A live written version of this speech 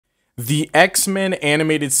The X-Men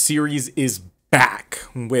animated series is back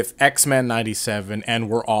with X-Men 97, and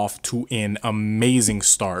we're off to an amazing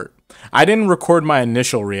start. I didn't record my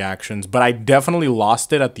initial reactions, but I definitely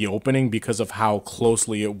lost it at the opening because of how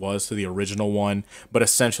closely it was to the original one, but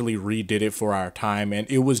essentially redid it for our time, and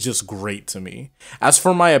it was just great to me. As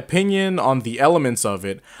for my opinion on the elements of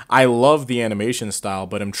it, I love the animation style,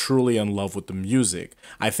 but I'm truly in love with the music.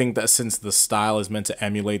 I think that since the style is meant to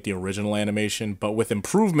emulate the original animation, but with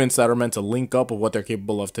improvements that are meant to link up with what they're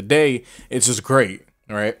capable of today, it's just great,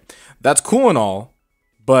 alright? That's cool and all,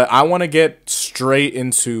 but I want to get straight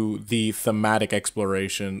into the thematic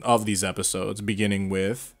exploration of these episodes, beginning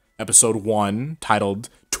with episode 1, titled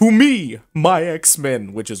 "To Me, My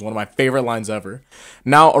X-Men," which is one of my favorite lines ever.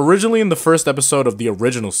 Now, originally in the first episode of the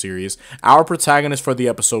original series, our protagonist for the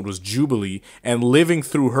episode was Jubilee, and living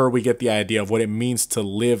through her, we get the idea of what it means to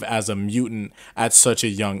live as a mutant at such a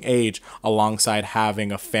young age, alongside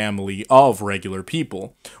having a family of regular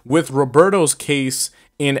people. With Roberto's case,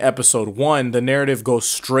 in episode 1, the narrative goes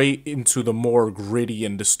straight into the more gritty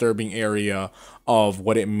and disturbing area of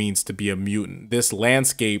what it means to be a mutant. This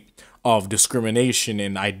landscape of discrimination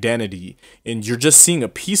and identity, and you're just seeing a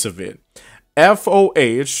piece of it.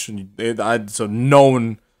 FOH, it's a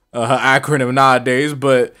known acronym nowadays,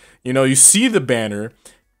 but you know, you see the banner,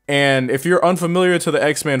 and if you're unfamiliar to the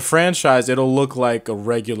X-Men franchise, it'll look like a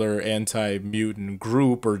regular anti-mutant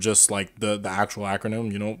group, or just like the actual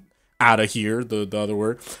acronym, you know, out of here, the other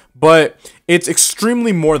word. But it's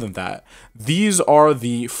extremely more than that. These are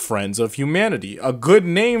the Friends of Humanity, a good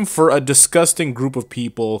name for a disgusting group of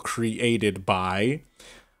people created by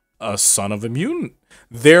a son of a mutant.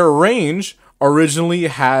 Their range originally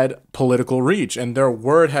had political reach, and their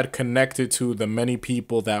word had connected to the many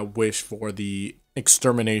people that wish for the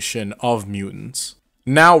extermination of mutants.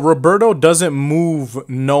 Now, Roberto doesn't move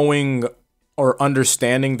knowing or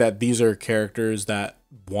understanding that these are characters that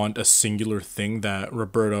want a singular thing that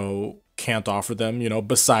Roberto can't offer them, you know,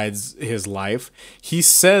 besides his life. He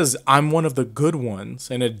says, "I'm one of the good ones,"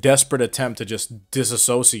 in a desperate attempt to just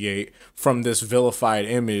disassociate from this vilified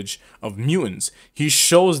image of mutants. He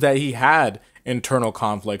shows that he had internal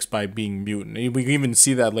conflicts by being mutant. We even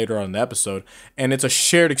see that later on in the episode, and it's a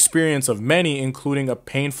shared experience of many, including a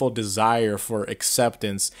painful desire for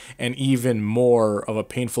acceptance, and even more of a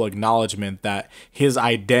painful acknowledgement that his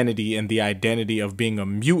identity and the identity of being a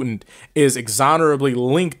mutant is inexorably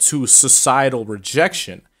linked to societal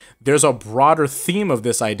rejection. There's a broader theme of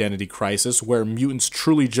this identity crisis where mutants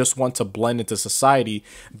truly just want to blend into society,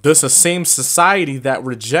 the same society that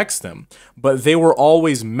rejects them, but they were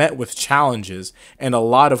always met with challenges, and a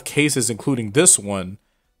lot of cases, including this one,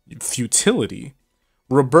 futility.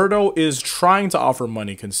 Roberto is trying to offer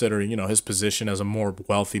money, considering, you know, his position as a more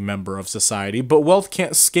wealthy member of society, but wealth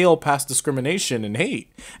can't scale past discrimination and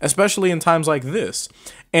hate, especially in times like this.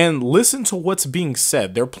 And listen to what's being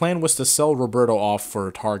said. Their plan was to sell Roberto off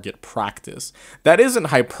for target practice. That isn't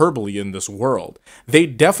hyperbole in this world. They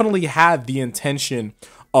definitely had the intention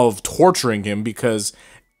of torturing him, because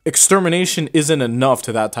extermination isn't enough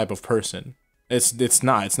to that type of person. It's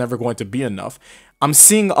not. It's never going to be enough. I'm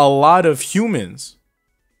seeing a lot of humans,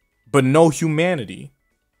 but no humanity.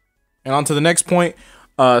 And on to the next point,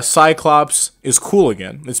 Cyclops is cool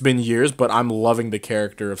again. It's been years, but I'm loving the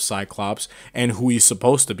character of Cyclops and who he's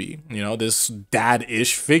supposed to be. You know, this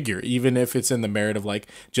dad-ish figure, even if it's in the merit of like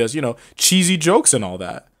just, you know, cheesy jokes and all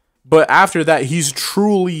that. But after that, he's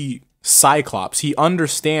truly Cyclops. He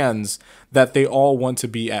understands that they all want to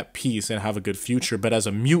be at peace and have a good future, but as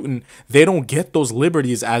a mutant, they don't get those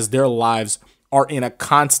liberties, as their lives are in a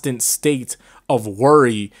constant state of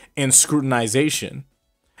worry and scrutinization.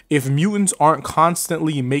 If mutants aren't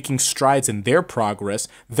constantly making strides in their progress,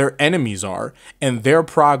 their enemies are, and their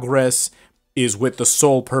progress is with the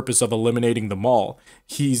sole purpose of eliminating them all.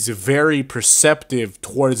 He's very perceptive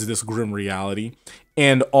towards this grim reality,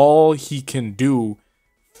 and all he can do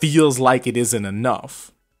feels like it isn't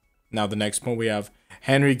enough. Now, the next point, we have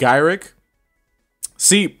Henry Gyrick.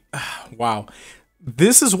 See, wow.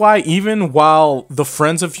 This is why, even while the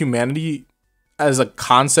Friends of Humanity as a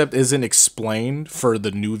concept isn't explained for the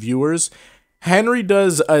new viewers, Henry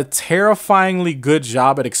does a terrifyingly good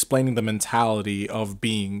job at explaining the mentality of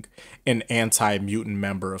being an anti-mutant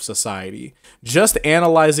member of society. Just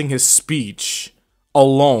analyzing his speech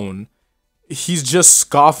alone, he's just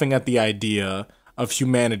scoffing at the idea of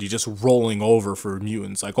humanity just rolling over for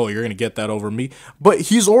mutants. Like, oh, you're gonna get that over me? But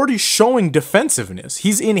he's already showing defensiveness.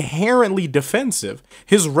 He's inherently defensive.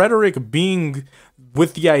 His rhetoric being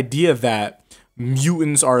with the idea that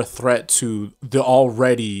mutants are a threat to the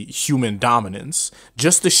already human dominance.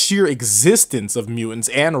 Just the sheer existence of mutants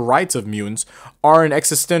and rights of mutants are an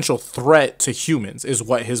existential threat to humans, is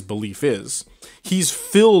what his belief is. He's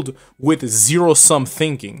filled with zero-sum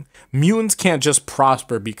thinking. Mutants can't just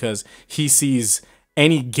prosper because he sees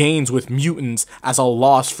any gains with mutants as a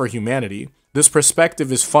loss for humanity. This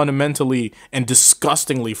perspective is fundamentally and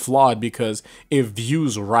disgustingly flawed because it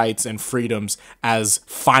views rights and freedoms as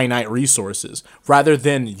finite resources, rather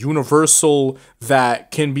than universal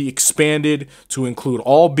that can be expanded to include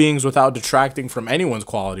all beings without detracting from anyone's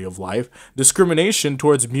quality of life. Discrimination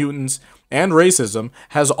towards mutants and racism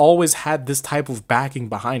has always had this type of backing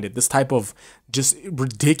behind it, this type of just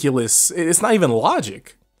ridiculous, it's not even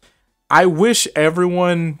logic. I wish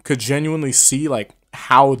everyone could genuinely see like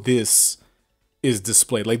how this is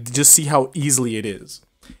displayed, like just see how easily it is.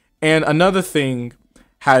 And another thing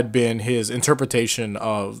had been his interpretation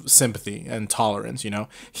of sympathy and tolerance.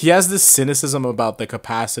 He has this cynicism about the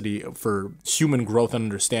capacity for human growth and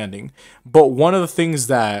understanding, but one of the things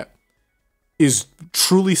that is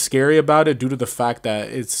truly scary about it, due to the fact that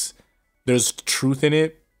there's truth in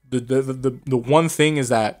it, the one thing is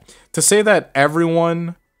that to say that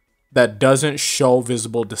everyone that doesn't show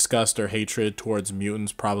visible disgust or hatred towards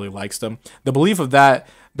mutants probably likes them, the belief of that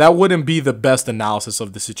wouldn't be the best analysis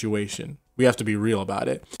of the situation. We have to be real about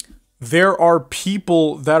it. There are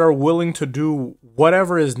people that are willing to do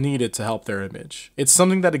whatever is needed to help their image. It's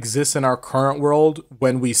something that exists in our current world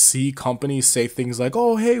when we see companies say things like,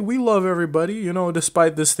 oh, hey, we love everybody,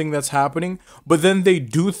 despite this thing that's happening. But then they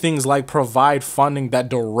do things like provide funding that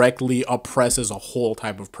directly oppresses a whole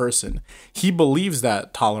type of person. He believes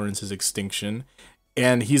that tolerance is extinction,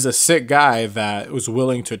 and he's a sick guy that was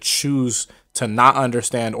willing to choose to not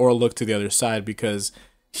understand or look to the other side because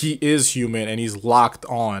he is human and he's locked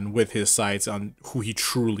on with his sights on who he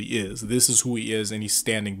truly is. This is who he is and he's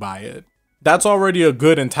standing by it. That's already a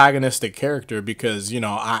good antagonistic character because,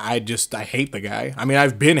 I hate the guy. I mean,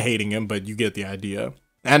 I've been hating him, but you get the idea.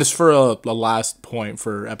 And as for a last point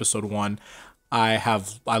for episode 1,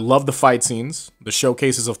 I love the fight scenes, the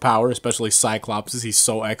showcases of power, especially Cyclops, he's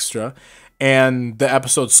so extra, and the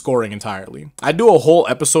episode scoring entirely. I do a whole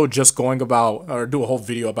episode just going about, or do a whole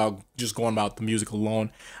video about just going about the music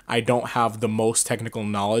alone. I don't have the most technical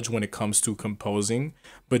knowledge when it comes to composing,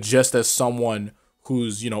 but just as someone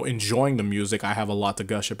who's, enjoying the music, I have a lot to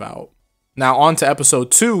gush about. Now on to episode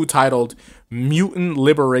 2, titled Mutant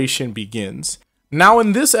Liberation Begins. Now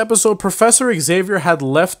in this episode, Professor Xavier had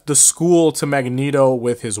left the school to Magneto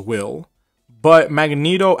with his will, but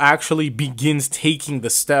Magneto actually begins taking the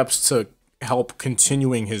steps to help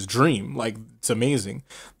continuing his dream. Like, it's amazing.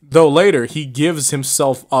 Though later he gives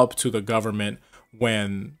himself up to the government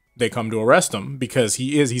when they come to arrest him because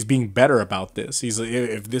he's being better about this. He's like,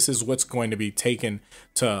 if this is what's going to be taken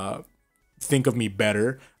to think of me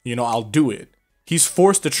better, I'll do it. He's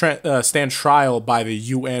forced to stand trial by the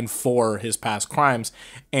UN for his past crimes,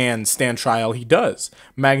 and stand trial he does.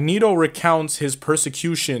 Magneto recounts his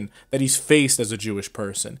persecution that he's faced as a Jewish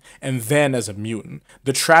person, and then as a mutant.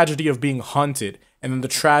 The tragedy of being hunted, and then the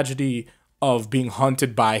tragedy of being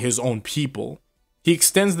hunted by his own people. He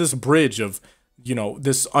extends this bridge of,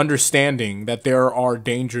 this understanding that there are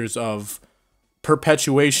dangers of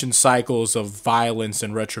perpetuation cycles of violence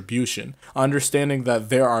and retribution, understanding that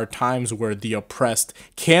there are times where the oppressed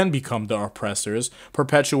can become the oppressors,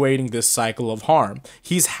 perpetuating this cycle of harm.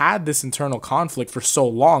 He's had this internal conflict for so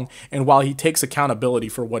long, and while he takes accountability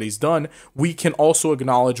for what he's done, we can also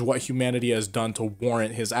acknowledge what humanity has done to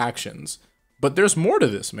warrant his actions. But there's more to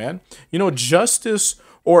this, man. Justice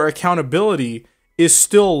or accountability is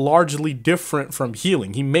still largely different from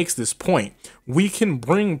healing. He makes this point. We can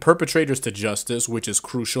bring perpetrators to justice, which is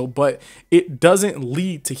crucial, but it doesn't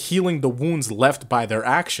lead to healing the wounds left by their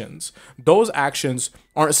actions. Those actions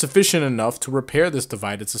aren't sufficient enough to repair this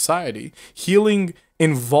divided society. Healing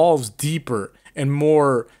involves deeper and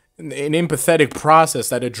more an empathetic process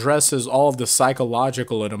that addresses all of the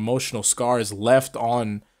psychological and emotional scars left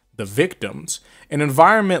on the victims. An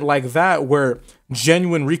environment like that where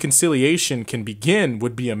genuine reconciliation can begin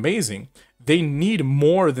would be amazing. They need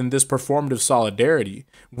more than this performative solidarity.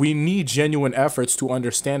 We need genuine efforts to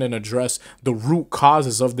understand and address the root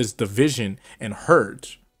causes of this division and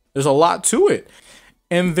hurt. There's a lot to it.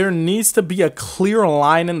 And there needs to be a clear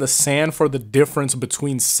line in the sand for the difference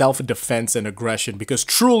between self-defense and aggression, because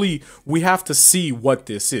truly we have to see what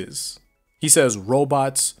this is. He says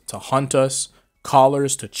robots to hunt us,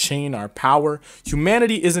 collars to chain our power.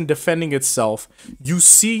 Humanity isn't defending itself. You've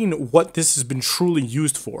seen what this has been truly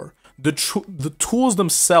used for. The tools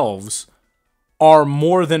themselves are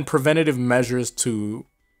more than preventative measures to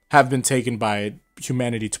have been taken by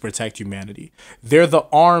humanity to protect humanity. They're the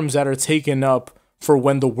arms that are taken up for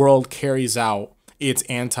when the world carries out its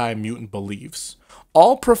anti-mutant beliefs.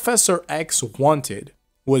 All Professor X wanted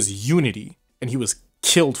was unity, and he was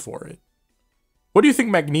killed for it. What do you think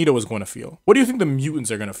Magneto is going to feel? What do you think the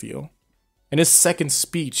mutants are going to feel? And his second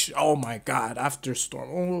speech, oh my god, after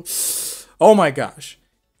Storm, oh my gosh.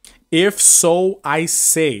 If so, I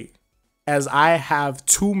say, as I have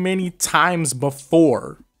too many times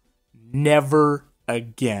before, never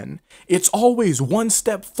again. It's always one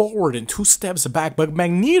step forward and two steps back, but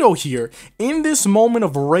Magneto here, in this moment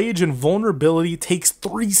of rage and vulnerability, takes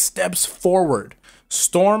 3 steps forward.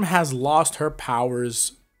 Storm has lost her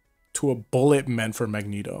powers to a bullet meant for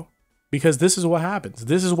Magneto. Because this is what happens.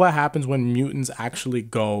 This is what happens when mutants actually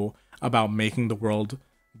go about making the world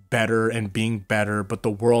better and being better, but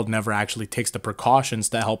the world never actually takes the precautions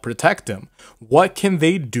to help protect them. What can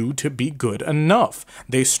they do to be good enough?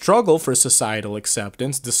 They struggle for societal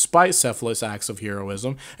acceptance despite selfless acts of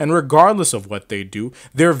heroism, and regardless of what they do,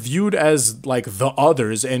 they're viewed as like the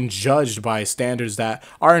others and judged by standards that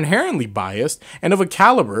are inherently biased and of a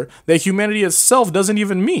caliber that humanity itself doesn't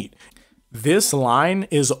even meet. This line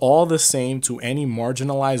is all the same to any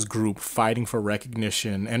marginalized group fighting for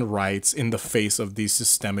recognition and rights in the face of these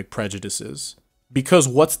systemic prejudices. Because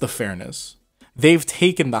what's the fairness? They've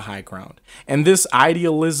taken the high ground, and this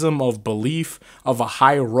idealism of belief of a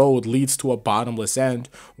high road leads to a bottomless end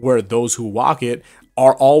where those who walk it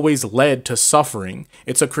are always led to suffering.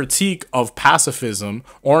 It's a critique of pacifism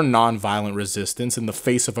or nonviolent resistance in the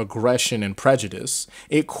face of aggression and prejudice.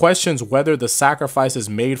 It questions whether the sacrifices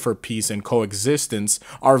made for peace and coexistence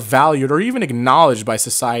are valued or even acknowledged by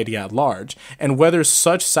society at large, and whether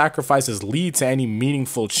such sacrifices lead to any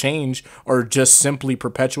meaningful change or just simply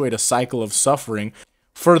perpetuate a cycle of suffering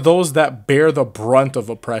for those that bear the brunt of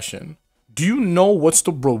oppression. Do you know what's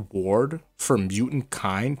the reward for mutant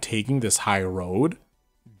kind taking this high road?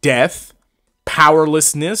 Death,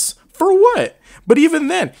 powerlessness, for what? But even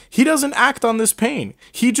then, he doesn't act on this pain.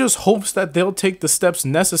 He just hopes that they'll take the steps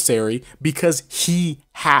necessary because he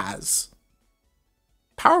has.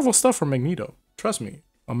 Powerful stuff from Magneto. Trust me.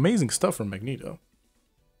 Amazing stuff from Magneto.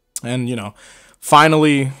 And, you know,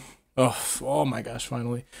 finally, oh my gosh,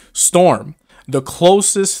 finally, Storm, the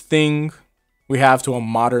closest thing we have to a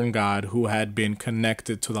modern god who had been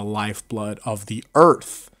connected to the lifeblood of the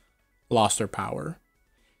earth, lost her power.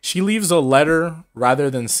 She leaves a letter rather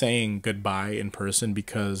than saying goodbye in person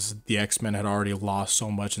because the X-Men had already lost so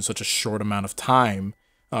much in such a short amount of time,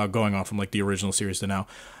 going on from like the original series to now.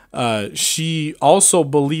 She also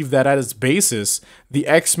believed that at its basis, the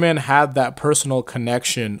X-Men had that personal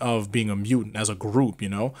connection of being a mutant as a group, you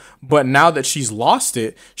know? But now that she's lost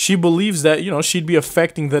it, she believes that, you know, she'd be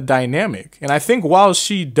affecting the dynamic. And I think while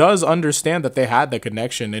she does understand that they had the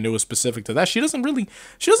connection and it was specific to that, she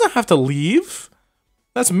doesn't have to leave.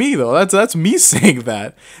 That's me though. That's me saying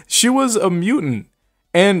that. She was a mutant.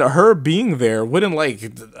 And her being there wouldn't, like,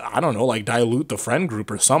 I don't know, like dilute the friend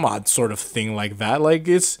group or some odd sort of thing like that. Like,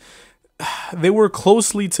 they were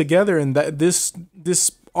closely together, and that this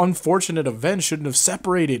unfortunate event shouldn't have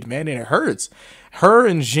separated, man, and it hurts. Her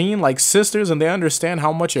and Jean, like sisters, and they understand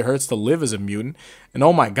how much it hurts to live as a mutant. And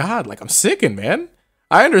oh my God, like, I'm sickened, man.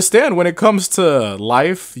 I understand when it comes to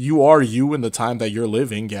life, you are you in the time that you're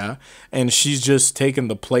living, yeah. And she's just taken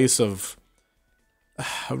the place of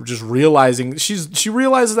just realizing she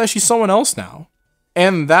realizes that she's someone else now,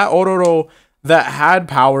 and that Ororo that had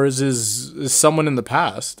powers is someone in the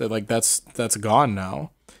past. That like that's gone now.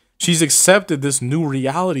 She's accepted this new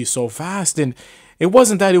reality so fast, and it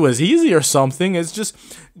wasn't that it was easy or something. It's just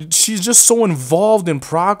she's just so involved in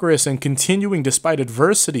progress and continuing despite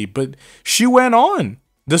adversity. But she went on.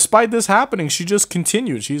 Despite this happening, she just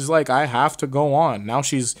continued. She's like, I have to go on. Now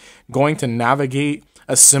she's going to navigate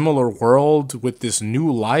a similar world with this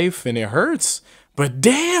new life, and it hurts. But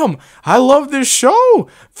damn, I love this show.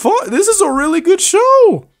 This is a really good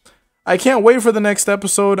show. I can't wait for the next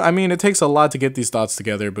episode. I mean, it takes a lot to get these thoughts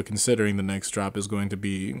together, but considering the next drop is going to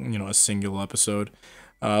be, you know, a single episode,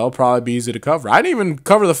 it'll probably be easy to cover. I didn't even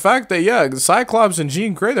cover the fact that, yeah, Cyclops and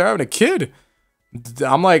Jean Grey, they're having a kid.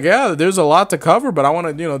 I'm like, yeah, there's a lot to cover, but I want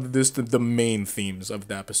to, you know, the main themes of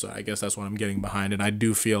the episode. I guess that's what I'm getting behind, and I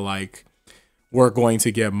do feel like we're going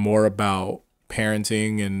to get more about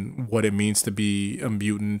parenting and what it means to be a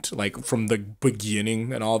mutant, like from the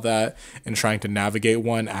beginning and all that, and trying to navigate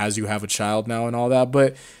one as you have a child now and all that.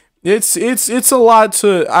 But it's a lot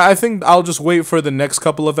to. I think I'll just wait for the next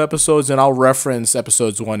couple of episodes, and I'll reference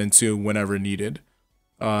episodes 1 and 2 whenever needed.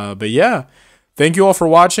 But yeah, thank you all for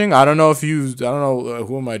watching. I don't know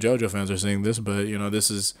who of my JoJo fans are saying this, but you know, this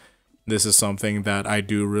is This is something that I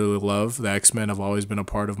do really love. The X-Men have always been a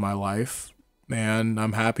part of my life, and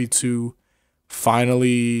I'm happy to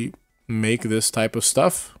finally make this type of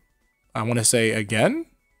stuff. I want to say again,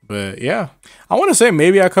 but yeah. I want to say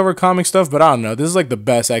maybe I covered comic stuff, but I don't know. This is like the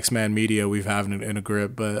best X-Men media we've had in a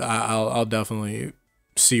grip, but I'll definitely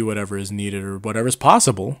see whatever is needed or whatever's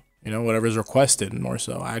possible, you know, whatever's requested more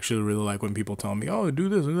so. I actually really like when people tell me, oh, do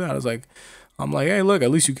this, do that. I'm like, hey, look,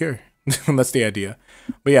 at least you care. That's the idea.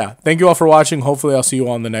 But yeah, thank you all for watching. Hopefully I'll see you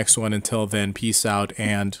all on the next one. Until then, peace out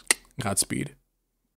and Godspeed.